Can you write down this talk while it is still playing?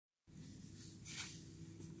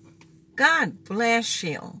God bless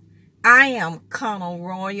you. I am Colonel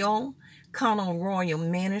Royal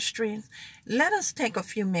Ministries. Let us take a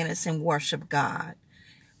few minutes and worship God.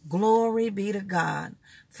 Glory be to God.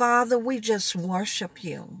 Father, we just worship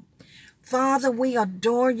you. Father, we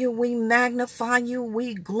adore you, we magnify you,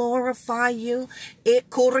 we glorify you.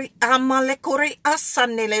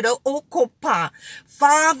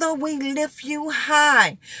 Father, we lift you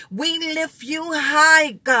high. We lift you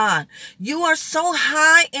high, God. You are so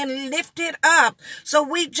high and lifted up. So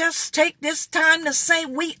we just take this time to say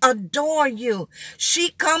we adore you.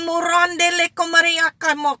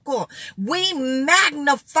 We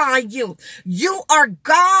magnify you. You are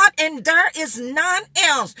God and there is none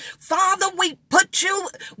else. Father, we put your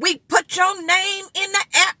name in the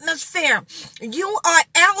atmosphere. You are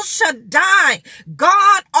El Shaddai,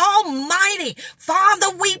 God Almighty.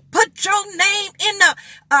 Father, we put your name in the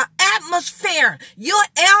atmosphere. You're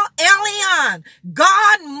El Elyon,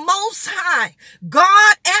 God Most High,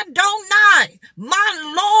 God Adonai, my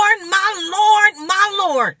Lord, my Lord, my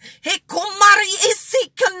Lord. Hekumari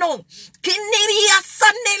isikano, kiniria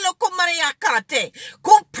sande lokumariakate,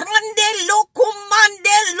 kuprande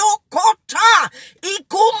lokumande lokota,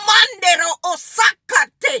 ikumandero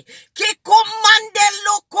osakate, kikumande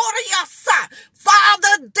lokoriasa.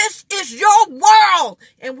 Father, this is your world,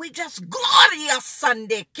 and we just gloria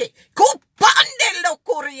Sunday ke kupande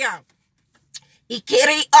lokoria.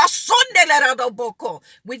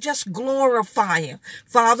 We just glorify you.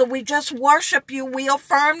 Father, we just worship you. We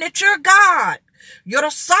affirm that you're God. You're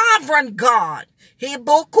a sovereign God. You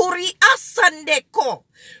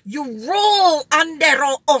rule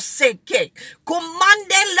undero oseke.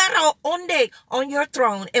 Commande onde on your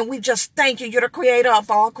throne. And we just thank you. You're the creator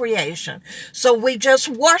of all creation. So we just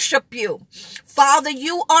worship you. Father,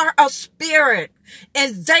 you are a spirit.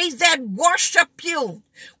 And they that worship you,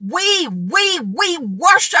 we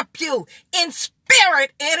worship you in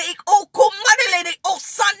spirit. And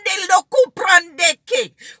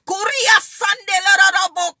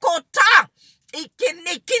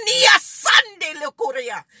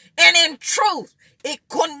in truth,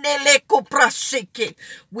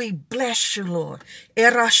 we bless you, Lord.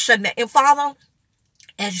 And Father,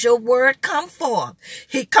 as your word come forth,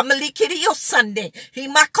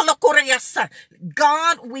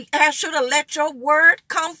 God, we ask you to let your word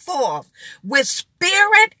come forth with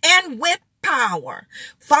spirit and with power.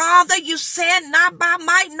 Father, you said not by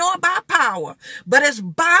might nor by power, but it's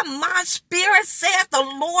by my spirit, saith the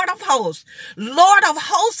Lord of hosts. Lord of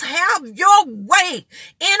hosts, have your way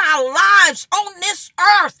in our lives on this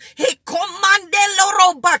earth. Ain't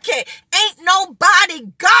nobody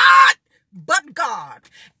God but God.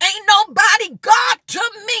 Ain't nobody God to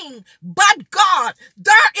me but God.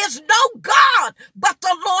 There is no God but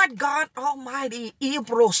the Lord God Almighty.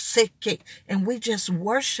 And we just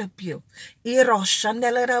worship you in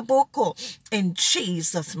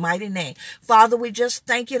Jesus' mighty name. Father, we just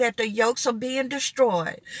thank you that the yokes are being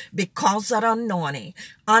destroyed because of the anointing.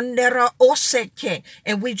 And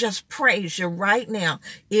we just praise you right now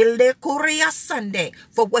Sunday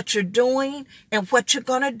for what you're doing and what you're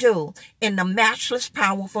going to do in the matchless,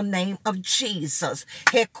 powerful name of Jesus.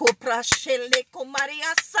 Sunday.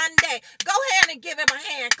 Go ahead and give him a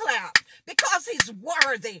hand clap because he's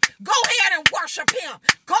worthy. Go ahead and worship him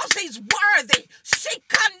because he's worthy.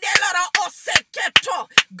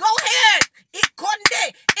 Go ahead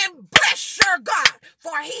and bless your God,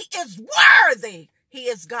 for he is worthy. He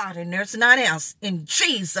is God and there's none else. In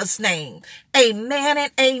Jesus' name, amen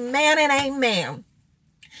and amen and amen.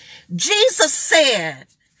 Jesus said,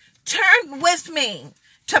 turn with me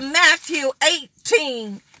to Matthew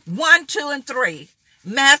 18, 1, 2, and 3.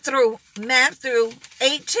 Matthew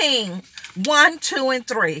 18, 1, 2, and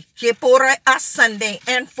 3. Kipura Sunday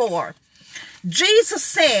and 4. Jesus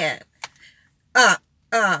said, at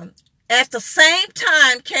the same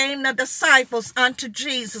time came the disciples unto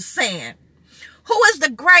Jesus, saying, who is the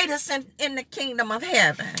greatest in the kingdom of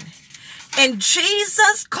heaven? And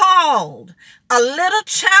Jesus called a little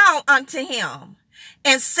child unto him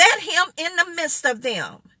and set him in the midst of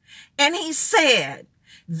them. And he said,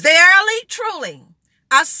 verily, truly,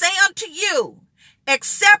 I say unto you,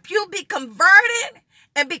 except you be converted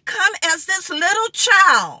and become as this little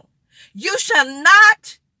child, you shall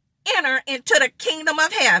not enter into the kingdom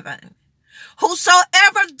of heaven.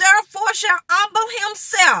 Whosoever therefore shall humble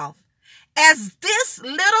himself as this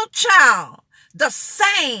little child, the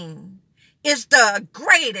same is the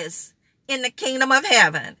greatest in the kingdom of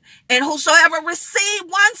heaven. And whosoever receive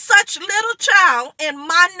one such little child in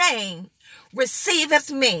my name receiveth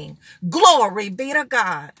me. Glory be to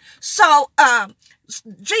God. So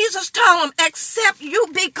Jesus told him, except you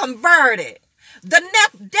be converted. The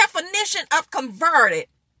definition of converted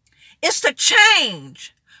is to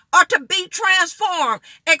change or to be transformed.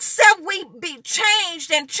 Except we be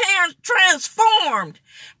changed and transformed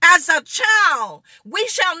as a child, we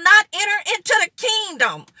shall not enter into the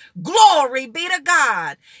kingdom. Glory be to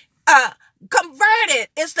God. Converted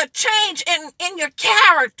is the change in your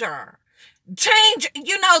character. Change,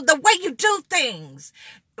 the way you do things.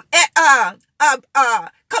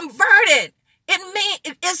 Converted,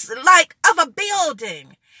 it's like of a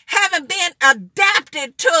building having been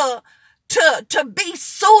adapted to be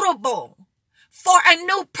suitable for a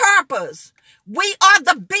new purpose. We are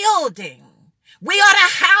the building. We are the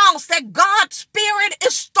house that God's Spirit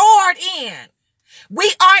is stored in.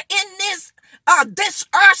 We are in this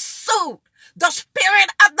earth suit. The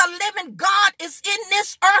Spirit of the living God is in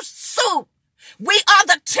this earth suit. We are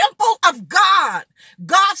the temple of God.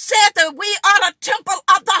 God said that we are the temple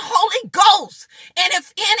of the Holy Ghost. And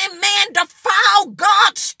if any man defile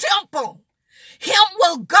God's temple, him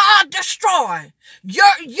will God destroy.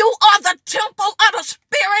 You are the temple of the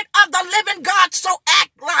Spirit of the living God, so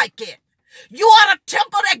act like it. You are the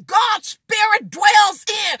temple that God's Spirit dwells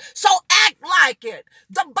in, so act like it.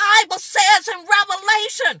 The Bible says in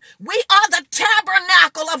Revelation, we are the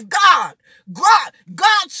tabernacle of God.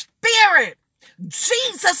 God's Spirit.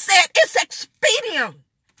 Jesus said it's expedient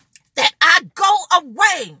that I go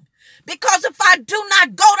away, because if I do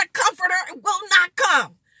not go, the Comforter will not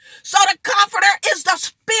come. So the Comforter is the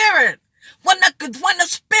Spirit. When the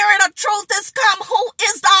Spirit of truth is come, who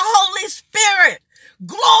is the Holy Spirit?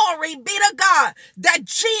 Glory be to God that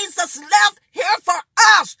Jesus left here for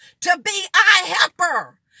us to be our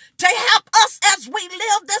helper, to help us as we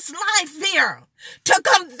live this life here, to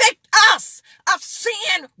convict us of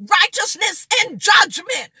sin, righteousness, and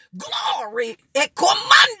judgment. Glory.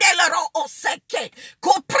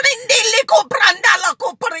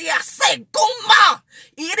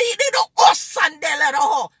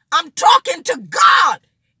 I'm talking to God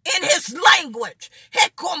in his language.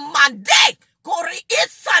 Ain't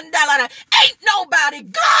nobody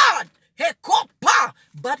God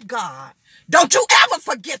but God. Don't you ever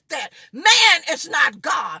forget that. Man is not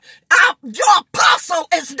God. Your apostle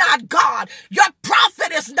is not God. Your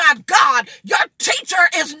prophet is not God. Your teacher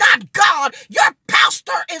is not God. Your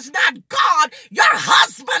pastor is not God. Your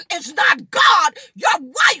husband is not God. Your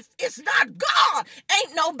wife is not God.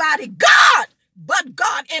 Ain't nobody God but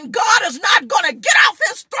God. And God is not going to get off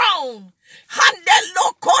his throne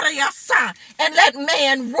and let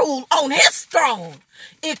man rule on his throne.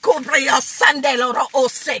 You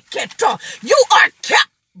are kept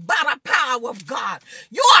by the power of God.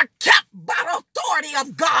 You are kept by the authority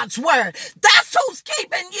of God's word. That's who's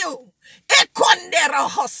keeping you.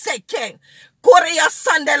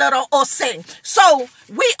 So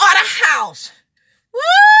we are the house.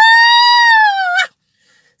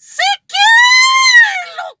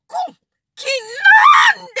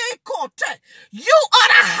 You are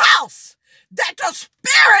the house that the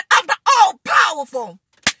Spirit of the all-powerful,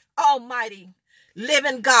 almighty,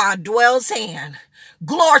 living God dwells in.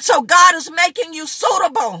 Glory. So God is making you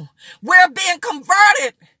suitable. We're being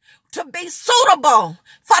converted to be suitable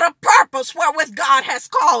for the purpose wherewith God has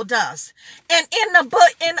called us. And in the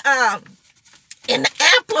book, in the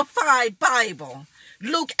Amplified Bible,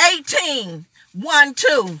 Luke 18, 1,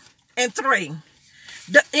 2, and 3.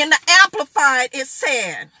 In the Amplified, it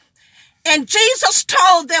said, and Jesus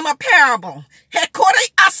told them a parable.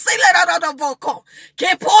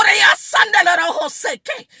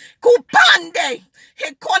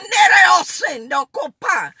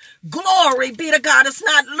 Glory be to God. It's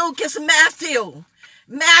not Luke, it's Matthew.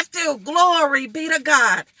 Matthew, glory be to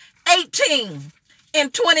God. 18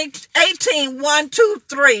 and 18, 1, 2,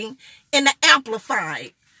 3 in the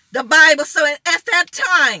Amplified. The Bible said at that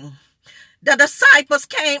time, the disciples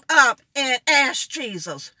came up and asked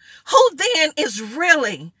Jesus, who then is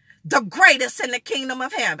really the greatest in the kingdom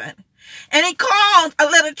of heaven? And he called a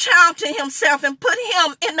little child to himself and put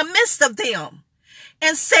him in the midst of them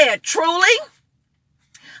and said, truly,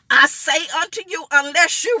 I say unto you,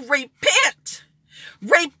 unless you repent,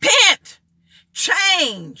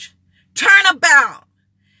 change, turn about,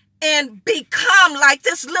 and become like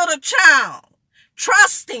this little child,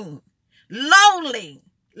 trusting, lowly,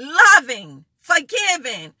 loving,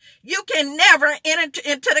 forgiving, you can never enter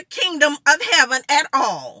into the kingdom of heaven at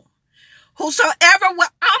all. Whosoever will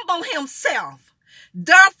humble himself,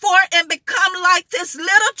 therefore, and become like this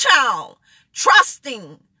little child,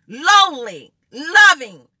 trusting, lowly,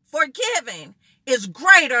 loving, forgiving, is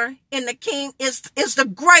greater in the king is the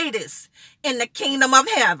greatest in the kingdom of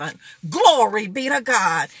heaven. Glory be to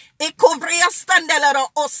God. So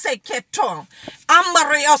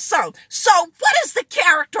what is the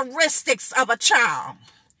characteristics of a child?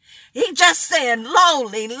 He just said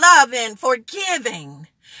lowly, loving, forgiving.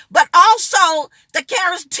 But also the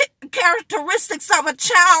characteristics of a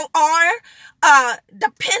child are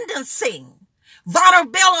dependency,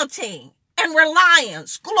 vulnerability, and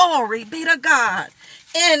reliance. Glory be to God.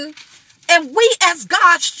 And we as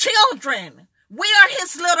God's children, we are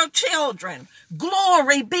his little children.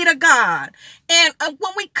 Glory be to God. And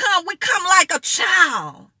when we come like a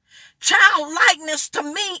child. Childlikeness to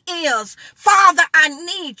me is, Father, I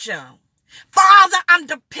need you. Father, I'm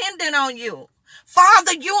dependent on you.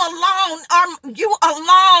 Father, you alone,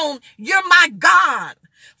 you're my God.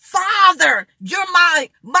 Father, you're my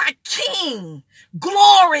King.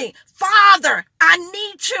 Glory. Father, I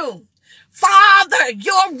need you. Father,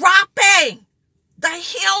 you're Rapha, the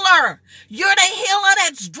healer. You're the healer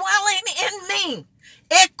that's dwelling in me.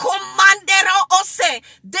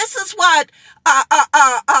 This is what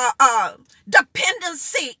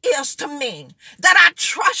dependency is to me. That I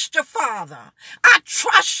trust you, Father. I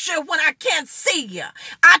trust you when I can't see you.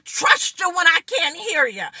 I trust you when I can't hear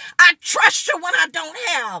you. I trust you when I don't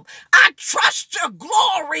have. I trust you,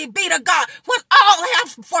 glory be to God, when all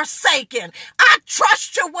have forsaken. I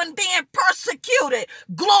trust you when being persecuted.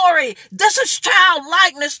 Glory. This is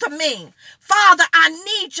childlikeness to me. Father, I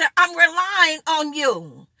need you. I'm relying on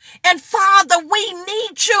you. And Father, we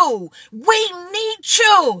need you. We need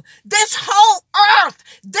you. This whole earth,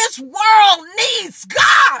 this world needs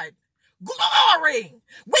God. Glory.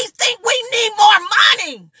 We think we need more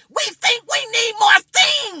money. We think we need more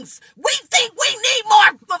things. We think we need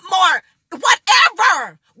more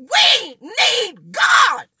whatever. We need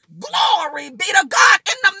God. Glory be to God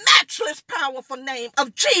in the matchless, powerful name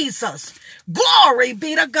of Jesus. Glory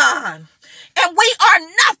be to God. And we are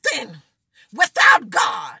nothing without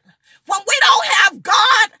God. When we don't have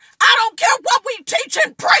God, I don't care what we teach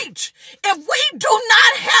and preach. If we do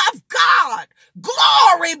not have God,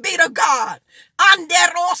 glory be to God.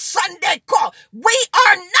 We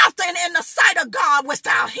are nothing in the sight of God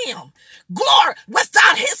without him. Glory,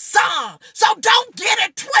 without his son. So don't get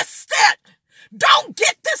it twisted. Don't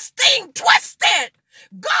get this thing twisted.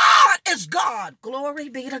 God is God. Glory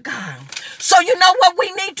be to God. So you know what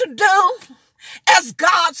we need to do as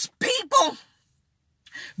God's people?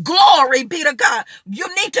 Glory be to God. You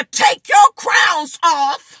need to take your crowns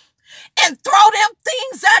off and throw them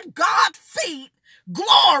things at God's feet.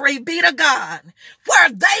 Glory be to God. Where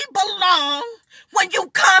they belong when you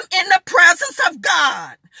come in the presence of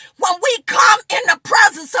God. When we come in the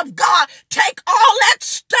presence of God, take all that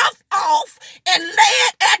stuff off and lay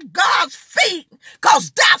it at God's feet,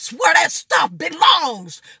 because that's where that stuff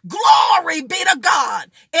belongs. Glory be to God.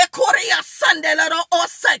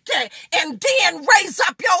 And then raise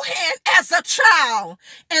up your hand as a child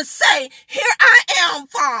and say, here I am,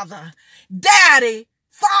 Father, Daddy,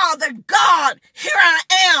 Father, God, here I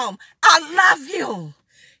am. I love you.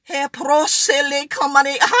 He prosele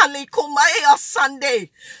kamane hali kumaya Sunday.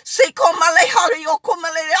 Se komale hari o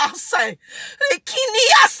komale ase. Kini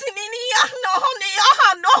asini no honi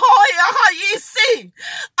no hoya yisi.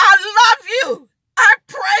 I love you. I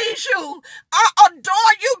praise you. I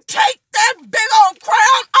adore you. Take that big old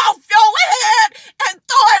crown off your head and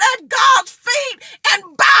throw it at God's feet and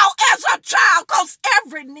bow as a child, because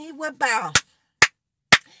every knee will bow.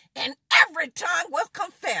 And every tongue will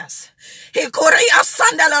confess that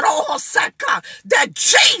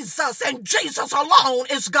Jesus and Jesus alone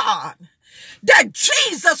is God. That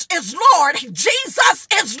Jesus is Lord. Jesus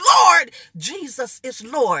is Lord. Jesus is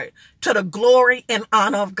Lord, to the glory and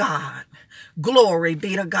honor of God. Glory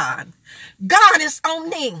be to God. God is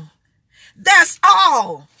omni. That's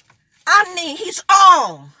all. Omni, he's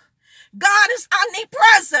all. God is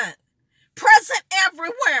omnipresent. Present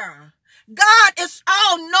everywhere. God is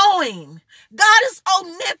all-knowing. God is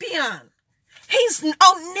omnipotent. He's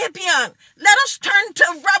omnipotent. Let us turn to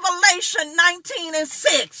Revelation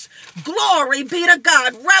 19:6. Glory be to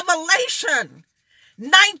God. Revelation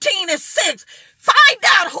 19:6. Find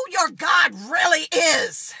out who your God really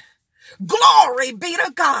is. Glory be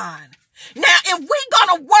to God. Now, if we're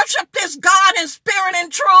going to worship this God in spirit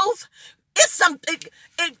and truth, it's something,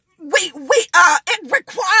 it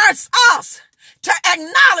requires us to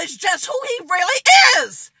acknowledge just who he really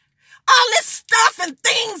is. All this stuff and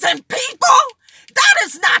things and people, that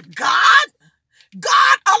is not God.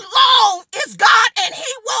 God alone is God, and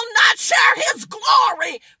he will not share his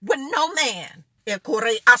glory with no man. Turn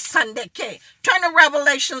to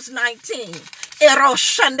Revelations 19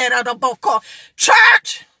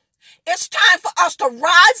 Church, it's time for us to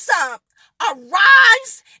rise up,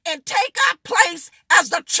 arise, and take our place as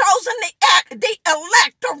the chosen, the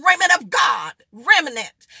elect, the remnant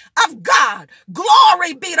of God.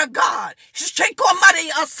 Glory be to God.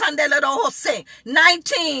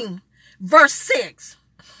 19, verse 6.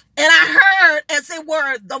 And I heard, as it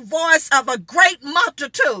were, the voice of a great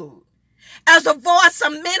multitude, as the voice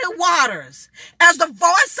of many waters, as the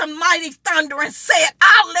voice of mighty thunder, and said,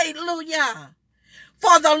 Alleluia!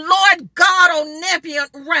 For the Lord God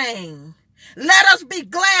omnipotent reign. Let us be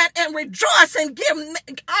glad and rejoice and give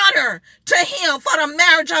honor to him, for the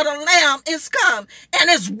marriage of the Lamb is come, and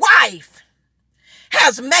his wife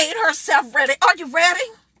has made herself ready. Are you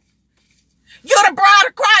ready? You're the bride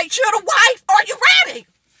of Christ. You're the wife. Are you ready?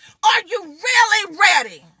 Are you really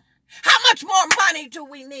ready? How much more money do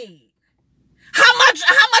we need? How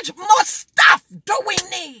much more stuff do we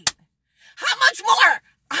need? How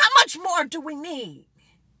much more do we need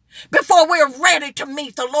before we're ready to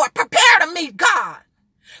meet the Lord? Prepare to meet God.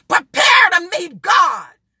 Prepare to meet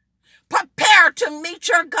God. Prepare to meet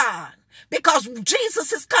your God, because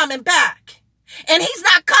Jesus is coming back. And he's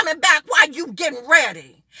not coming back while you getting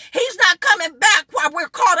ready. He's not coming back while we're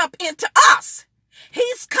caught up into us.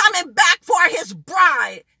 He's coming back for his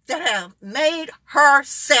bride that have made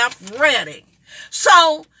herself ready.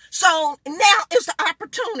 So now is the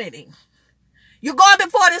opportunity. You're going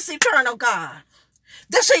before this eternal God,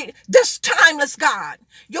 this timeless God.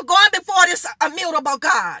 You're going before this immutable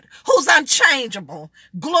God who's unchangeable.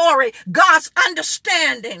 Glory, God's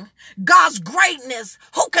understanding, God's greatness.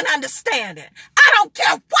 Who can understand it? I don't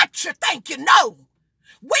care what you think you know.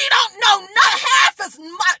 We don't know not half as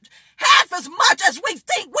much as we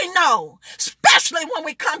think we know, especially when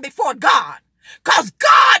we come before God. Because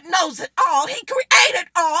God knows it all. He created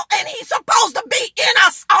all, and he's supposed to be in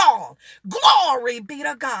us all. Glory be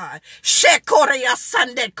to God. His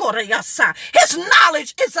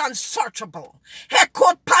knowledge is unsearchable.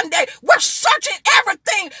 We're searching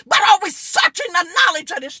everything, but are we searching the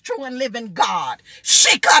knowledge of this true and living God?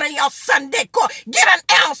 Get an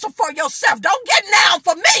answer for yourself. Don't get an answer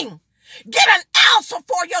for me. Get an answer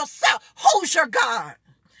for yourself. Who's your God?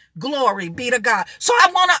 Glory be to God. So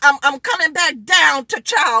I'm coming back down to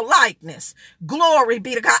childlikeness. Glory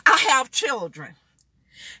be to God. I have children,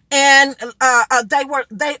 and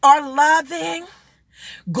they are loving.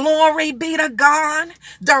 Glory be to God.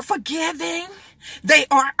 They're forgiving. They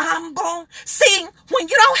are humble. See, when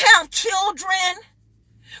you don't have children,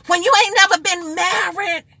 when you ain't never been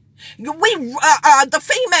married, the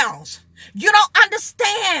females, you don't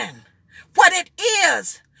understand what it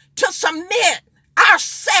is to submit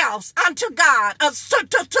ourselves unto God, to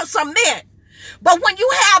submit. But when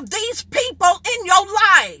you have these people in your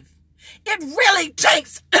life, it really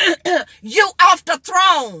takes you off the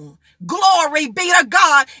throne. Glory be to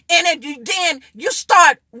God. And then you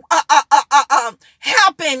start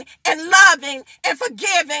helping and loving and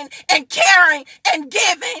forgiving and caring and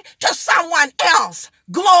giving to someone else.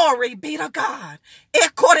 Glory be to God.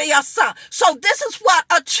 So this is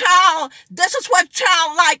what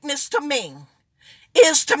childlikeness to me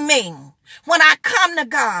is to me. When I come to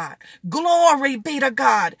God, glory be to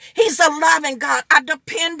God. He's a loving God. I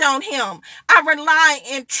depend on him. I rely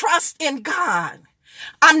and trust in God.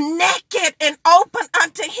 I'm naked and open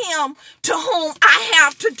unto him to whom I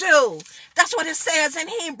have to do. That's what it says in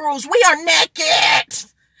Hebrews. We are naked.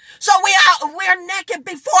 So we're naked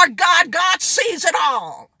before God. God sees it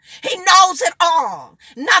all. He knows it all.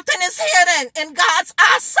 Nothing is hidden in God's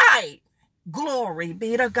eyesight. Glory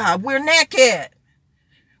be to God. We're naked.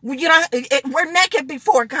 We're naked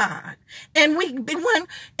before God, and we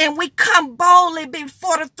come boldly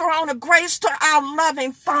before the throne of grace to our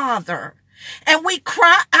loving Father, and we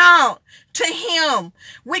cry out to him.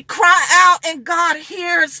 We cry out, and God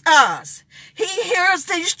hears us. He hears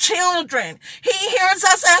these children. He hears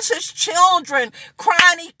us as his children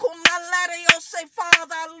crying. Say,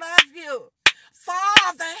 Father, I love you.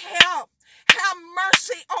 Father, help. Have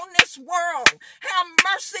mercy on this world. Have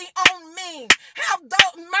mercy on me. Have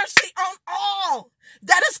mercy on all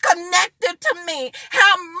that is connected to me.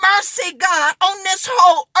 Have mercy, God, on this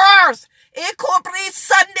whole earth. We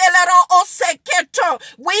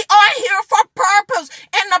are here for purpose,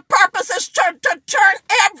 and the purpose is to turn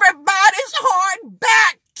everybody's heart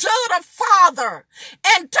back to the Father,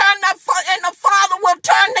 and the Father will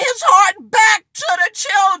turn his heart back to the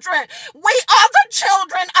children. We are the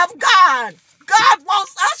children of God. God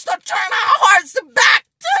wants us to turn our hearts back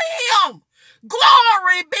to him.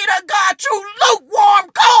 Glory be to God, you lukewarm,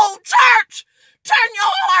 cold church. Turn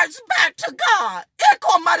your hearts back to God.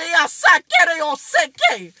 Koterio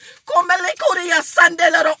seke. Komelikoria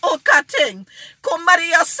sandelero okating.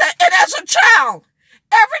 Komaria se. And as a child,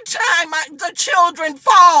 every time the children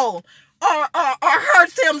fall or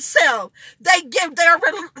hurt themselves, they give they're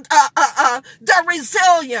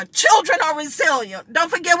resilient. Children are resilient.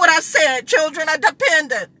 Don't forget what I said. Children are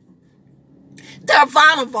dependent. They're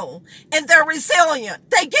vulnerable and they're resilient.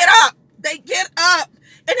 They get up. They get up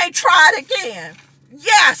and they try it again.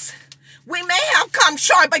 Yes, we may have come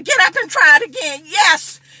short, but get up and try it again.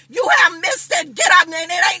 Yes, you have missed it. Get up, and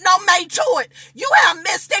it ain't no mate to it. You have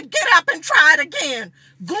missed it. Get up and try it again.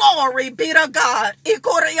 Glory be to God. The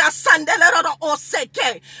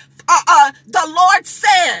Lord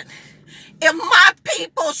said, if my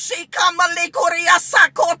people,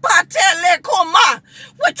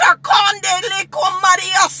 which are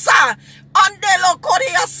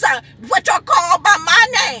which are called by my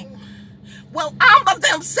name, will humble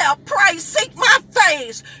themselves, pray, seek my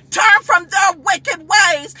face, turn from their wicked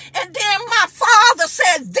ways. And then my Father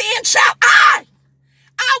said, then shall I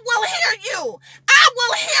will hear you. I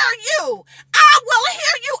will hear you. I will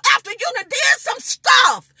hear you after you done did some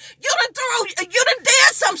stuff. You done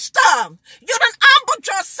did some stuff. You done humbled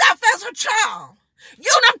yourself as a child.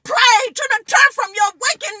 You done prayed. You done turned from your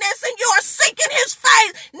wickedness and you are seeking his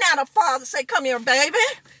face. Now the Father say, come here, baby.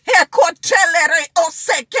 The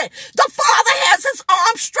Father has his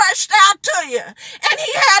arm stretched out to you. And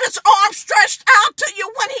he had his arm stretched out to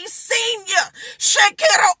you when he seen you.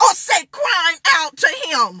 Crying out to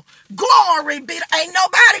him. Glory be to, ain't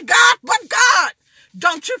nobody God but God.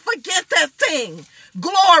 Don't you forget that thing.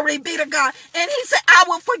 Glory be to God. And he said, I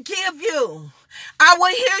will forgive you. I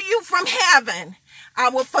will hear you from heaven. I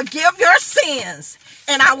will forgive your sins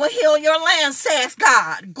and I will heal your land, says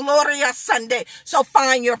God. Gloria Sunday. So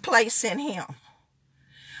find your place in him.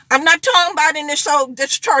 I'm not talking about in this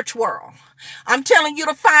church world. I'm telling you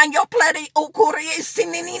to find your place.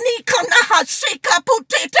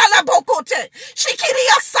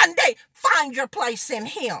 Sunday. Find your place in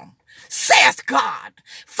him, says God.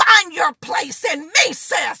 Find your place in me,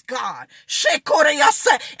 says God.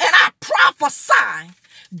 And I prophesy,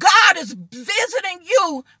 God is visiting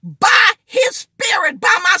you by his spirit,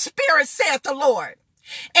 by my spirit, saith the Lord.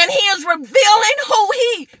 And he is revealing who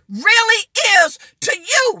he really is to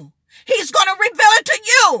you. He's going to reveal it to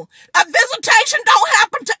you. A visitation don't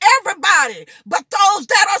happen to everybody, but those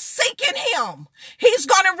that are seeking him. He's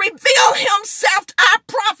going to reveal himself. I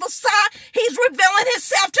prophesy he's revealing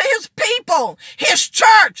himself to his people, his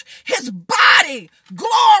church, his body.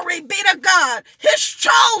 Glory be to God. His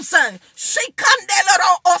chosen.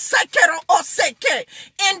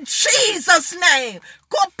 In Jesus' name.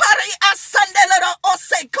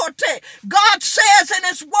 God says in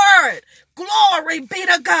his word, glory be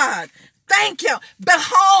to God. Thank you.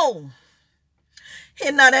 Behold,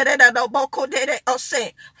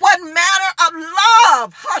 what manner of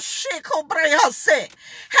love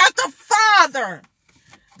hath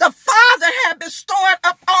the Father had bestowed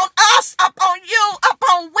upon us, upon you,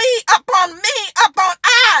 upon we, upon me, upon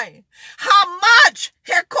I. How much,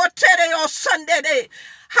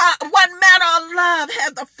 what manner of love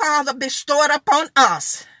hath the Father bestowed upon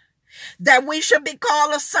us, that we should be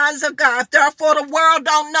called the sons of God. Therefore the world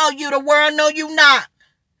don't know you, the world know you not,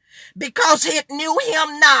 because it knew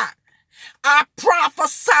him not. I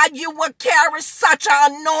prophesy you will carry such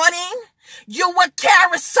an anointing. You will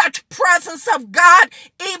carry such presence of God,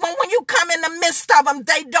 even when you come in the midst of them.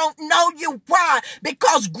 They don't know you. Why?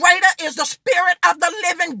 Because greater is the Spirit of the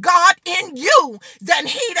living God in you than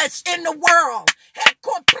he that's in the world.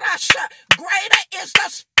 Greater is the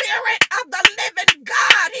Spirit of the living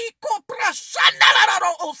God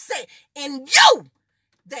in you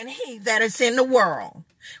than he that is in the world.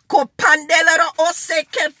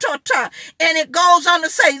 And it goes on to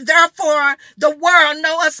say, therefore the world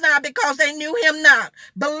know us not, because they knew him not.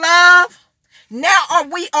 Beloved, now are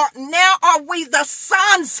we the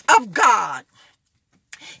sons of God,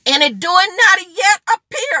 and it doeth not yet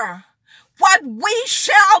appear what we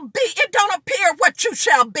shall be. It don't appear what you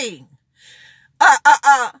shall be.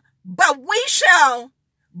 But we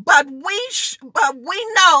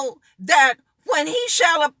know that when he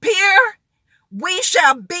shall appear, we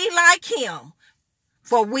shall be like him,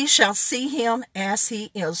 for we shall see him as he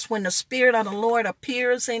is. When the Spirit of the Lord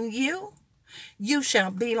appears in you, you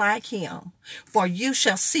shall be like him, for you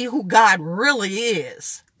shall see who God really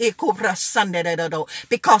is,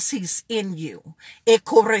 because he's in you. We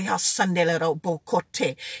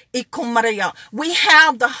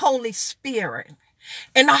have the Holy Spirit,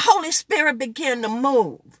 and the Holy Spirit began to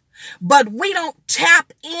move, but we don't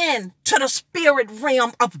tap into the spirit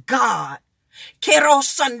realm of God. Kero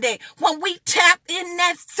Sunday, when we tap in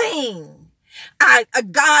that thing,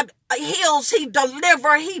 God heals, he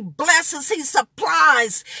delivers, he blesses, he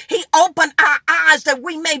supplies. He opened our eyes that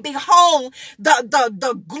we may behold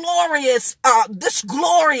the glorious, this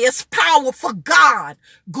glorious, powerful God.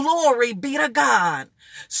 Glory be to God.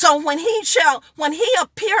 So when he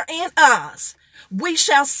appear in us, we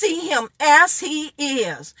shall see him as he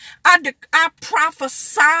is. I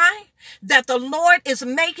prophesy that the Lord is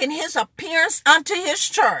making his appearance unto his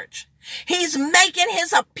church. He's making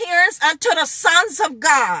his appearance unto the sons of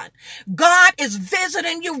God. God is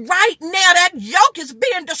visiting you right now. That yoke is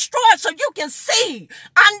being destroyed so you can see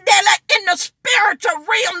in the spiritual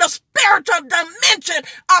realm, the spiritual dimension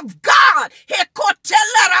of God.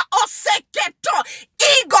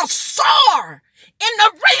 Eagles soar in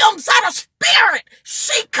the realms of the spirit.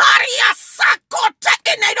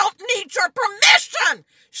 And they don't need your permission.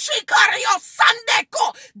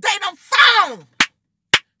 They done found.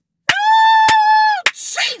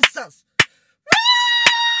 Jesus.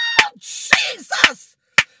 Woo! Jesus.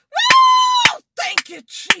 Woo! Thank you,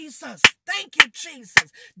 Jesus. Thank you,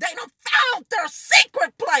 Jesus. They done found their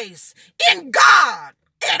secret place in God.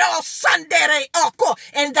 And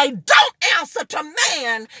they don't answer to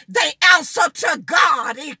man, they answer to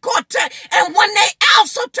God. And when they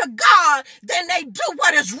answer to God, then they do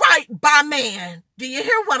what is right by man. Do you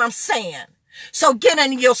hear what I'm saying? So get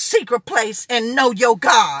in your secret place and know your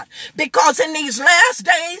God. Because in these last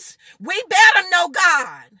days, we better know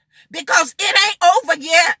God. Because it ain't over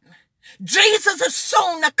yet. Jesus is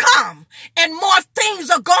soon to come. And more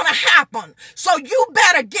things are going to happen. So you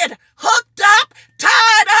better get hooked up,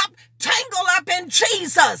 tied up, tangled up in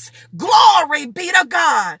Jesus. Glory be to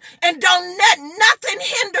God. And don't let nothing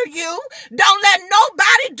hinder you. Don't let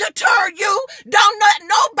nobody deter you. Don't let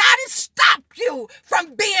nobody stop you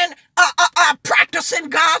from being practicing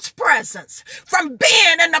God's presence, from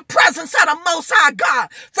being in the presence of the Most High God,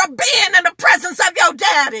 from being in the presence of your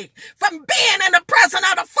daddy, from being in the presence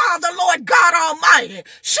of the Father, Lord God Almighty.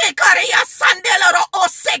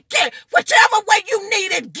 Whichever way you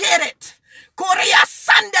need it, get it.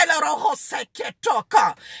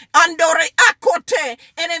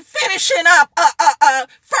 And then finishing up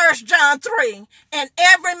 1 John 3, and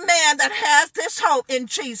every man that has this hope in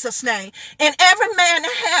Jesus' name, and every man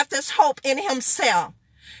that has this hope in himself,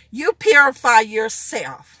 you purify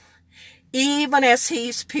yourself even as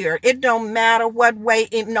he's pure. It don't matter what way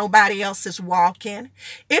nobody else is walking.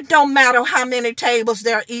 It don't matter how many tables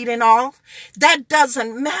they're eating off. That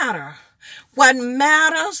doesn't matter. What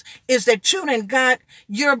matters is that you done got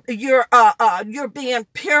you're being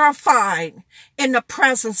purified in the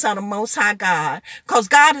presence of the Most High God, because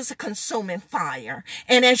God is a consuming fire.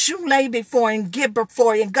 And as you lay before and get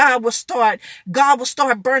before Him, God will start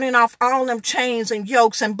burning off all them chains and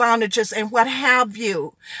yokes and bondages and what have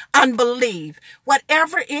you, unbelief,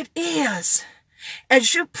 whatever it is.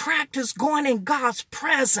 As you practice going in God's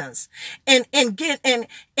presence and going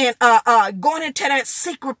into that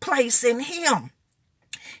secret place in Him,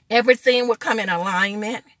 everything will come in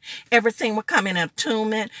alignment. Everything will come in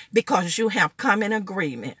attunement, because you have come in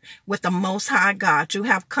agreement with the Most High God. You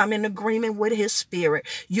have come in agreement with His Spirit.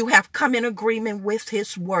 You have come in agreement with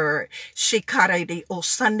His Word.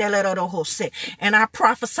 And I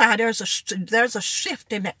prophesy there's a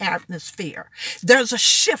shift in the atmosphere. There's a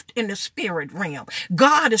shift in the spirit realm.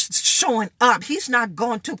 God is showing up. He's not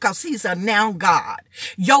going to, because He's a now God.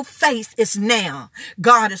 Your faith is now.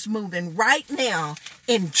 God is moving right now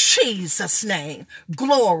in Jesus' name.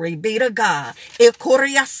 Glory be to God.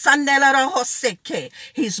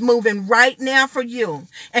 He's moving right now for you.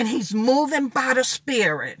 And He's moving by the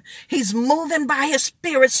Spirit. He's moving by His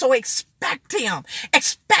Spirit. So expect Him.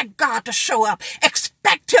 Expect God to show up.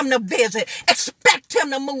 Expect Him to visit. Expect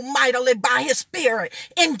Him to move mightily by His Spirit.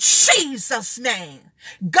 In Jesus' name.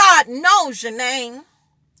 God knows your name.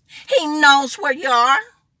 He knows where you are.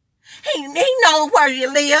 He knows where you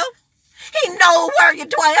live. He knows where you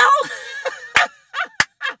dwell.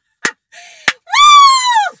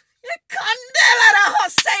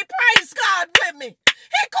 Say praise God with me.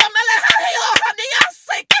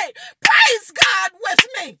 Praise God with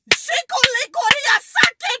me.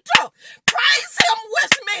 Praise Him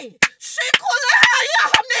with me.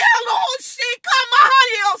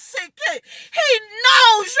 He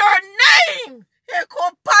knows your name.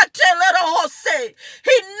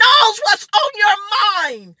 He knows what's on your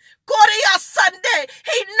mind.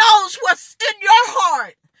 He knows what's in your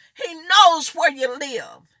heart. He knows where you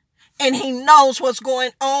live. And He knows what's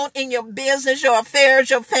going on in your business, your affairs,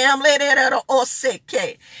 your family.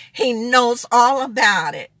 He knows all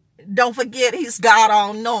about it. Don't forget, He's God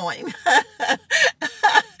all-knowing.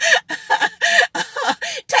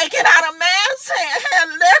 Take it out of man's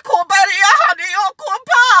hand.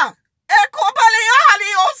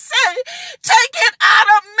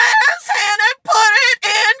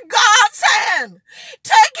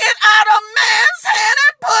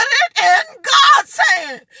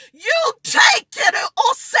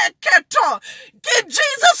 And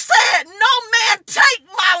Jesus said, no man take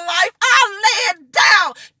my life. I lay it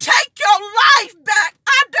down. Take your life back.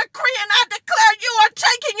 I decree and I declare you are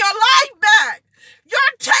taking your life back.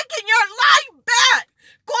 You're taking your life back.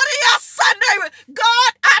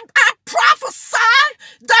 God, I prophesy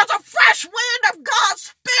there's a fresh wind of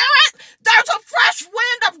God's Spirit. There's a fresh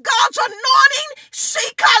wind of God's anointing.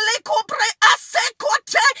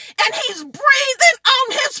 And he's breathing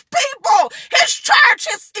on his people, his church,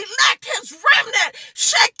 his elect, his remnant.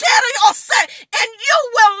 And you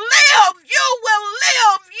will live,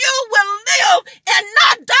 and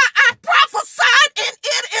not die. I prophesied, and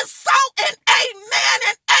it is so, and amen,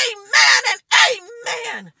 and amen, and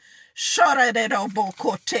amen.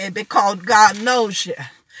 Because God knows you.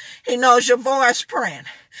 He knows your voice print.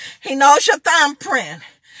 He knows your thumbprint.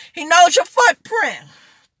 He knows your footprint.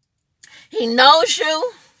 He knows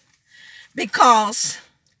you because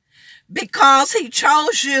he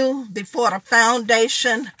chose you before the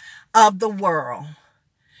foundation of the world.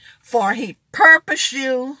 For he purposed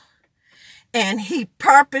you, and he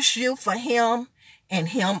purposed you for him and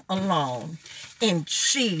him alone. In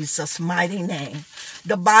Jesus' mighty name.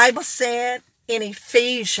 The Bible said in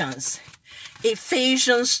Ephesians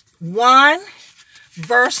 1,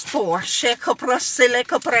 verse 4, verse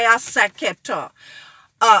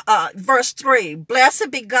 3,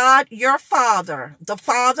 blessed be God, your Father, the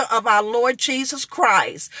Father of our Lord Jesus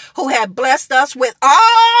Christ, who had blessed us with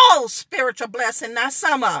all spiritual blessing, not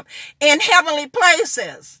some of them, in heavenly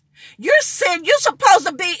places. You're supposed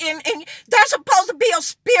to be there's supposed to be a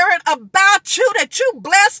spirit about you that you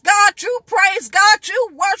bless God, you praise God, you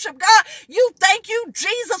worship God. You thank you,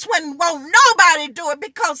 Jesus, when won't nobody do it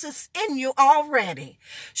because it's in you already.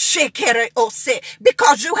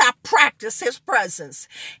 Because you have practiced his presence.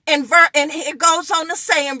 And it goes on to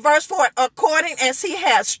say in verse 4, according as he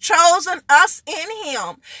has chosen us in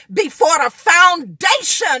him before the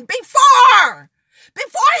foundation, before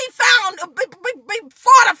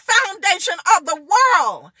the foundation of the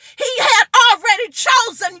world, he had already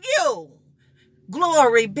chosen you.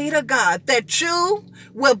 Glory be to God, that you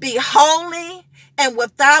will be holy and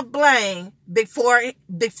without blame before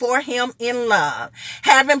him in love,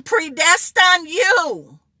 having predestined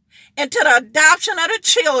you into the adoption of the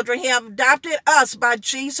children. He have adopted us by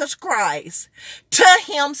Jesus Christ to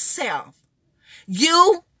himself.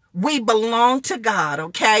 We belong to God,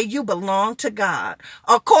 okay? You belong to God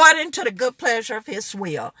according to the good pleasure of his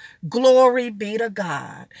will. Glory be to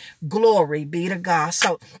God. Glory be to God.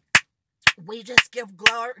 So we just give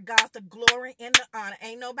God the glory and the honor.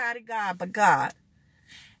 Ain't nobody God but God.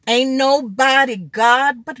 Ain't nobody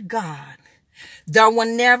God but God. There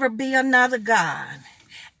will never be another God.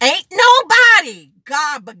 Ain't nobody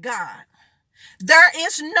God but God. There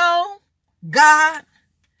is no God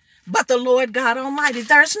but the Lord God Almighty.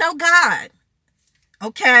 There's no God.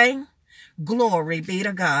 Okay? Glory be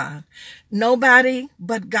to God. Nobody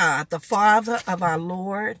but God, the Father of our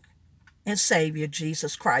Lord and Savior,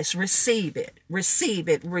 Jesus Christ. Receive it. Receive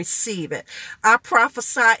it. Receive it. I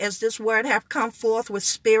prophesy as this word have come forth with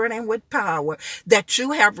spirit and with power, that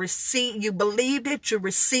you have received, you believed it, you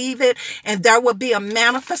receive it, and there will be a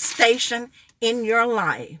manifestation in your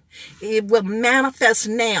life. It will manifest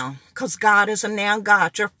now, because God is a now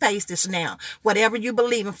God. Your faith is now. Whatever you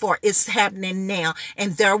believing for is happening now,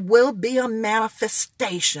 and there will be a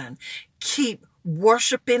manifestation. Keep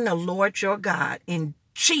worshiping the Lord your God in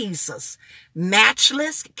Jesus.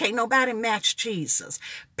 Matchless. Can't nobody match Jesus.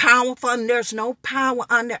 Powerful, and there's no power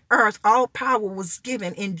on the earth. All power was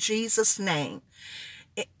given in Jesus' name.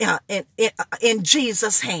 In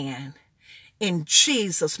Jesus' hand. In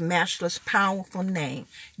Jesus' matchless, powerful name,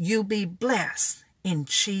 you be blessed in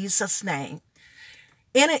Jesus' name.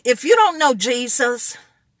 If you don't know Jesus,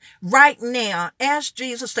 right now, ask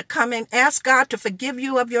Jesus to come in, ask God to forgive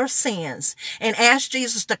you of your sins, and ask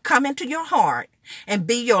Jesus to come into your heart and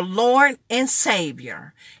be your Lord and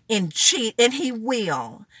Savior. And he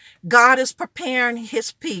will. God is preparing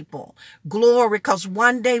his people. Glory, because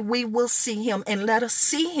one day we will see him, and let us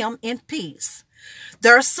see him in peace.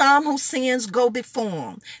 There are some whose sins go before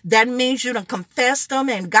them. That means you done confessed them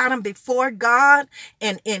and got them before God,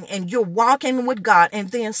 and you're walking with God. And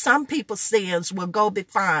then some people's sins will go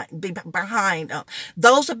behind them.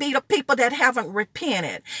 Those will be the people that haven't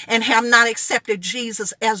repented and have not accepted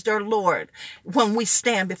Jesus as their Lord when we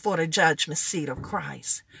stand before the judgment seat of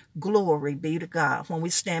Christ. Glory be to God. When we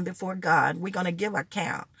stand before God, we're going to give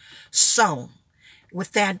account. So,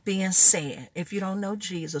 with that being said, if you don't know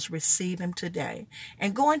Jesus, receive him today.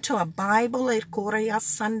 And go into a Bible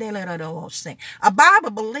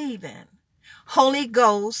believing, Holy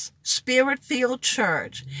Ghost, Spirit-filled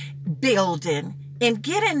church building, and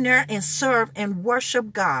get in there and serve and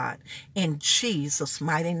worship God in Jesus'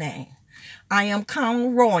 mighty name. I am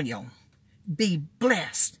Crown Royal. Be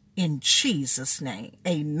blessed in Jesus' name.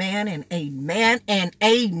 Amen and amen and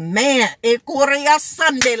amen.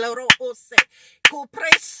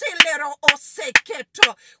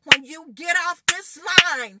 When you get off this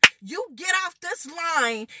line,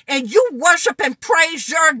 and you worship and praise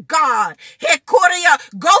your God.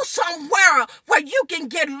 Go somewhere where you can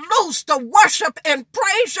get loose to worship and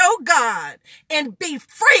praise your God and be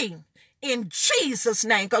free in Jesus'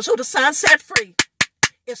 name. Because who the Son set free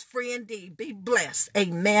is free indeed. Be blessed.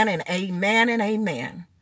 Amen and amen and amen.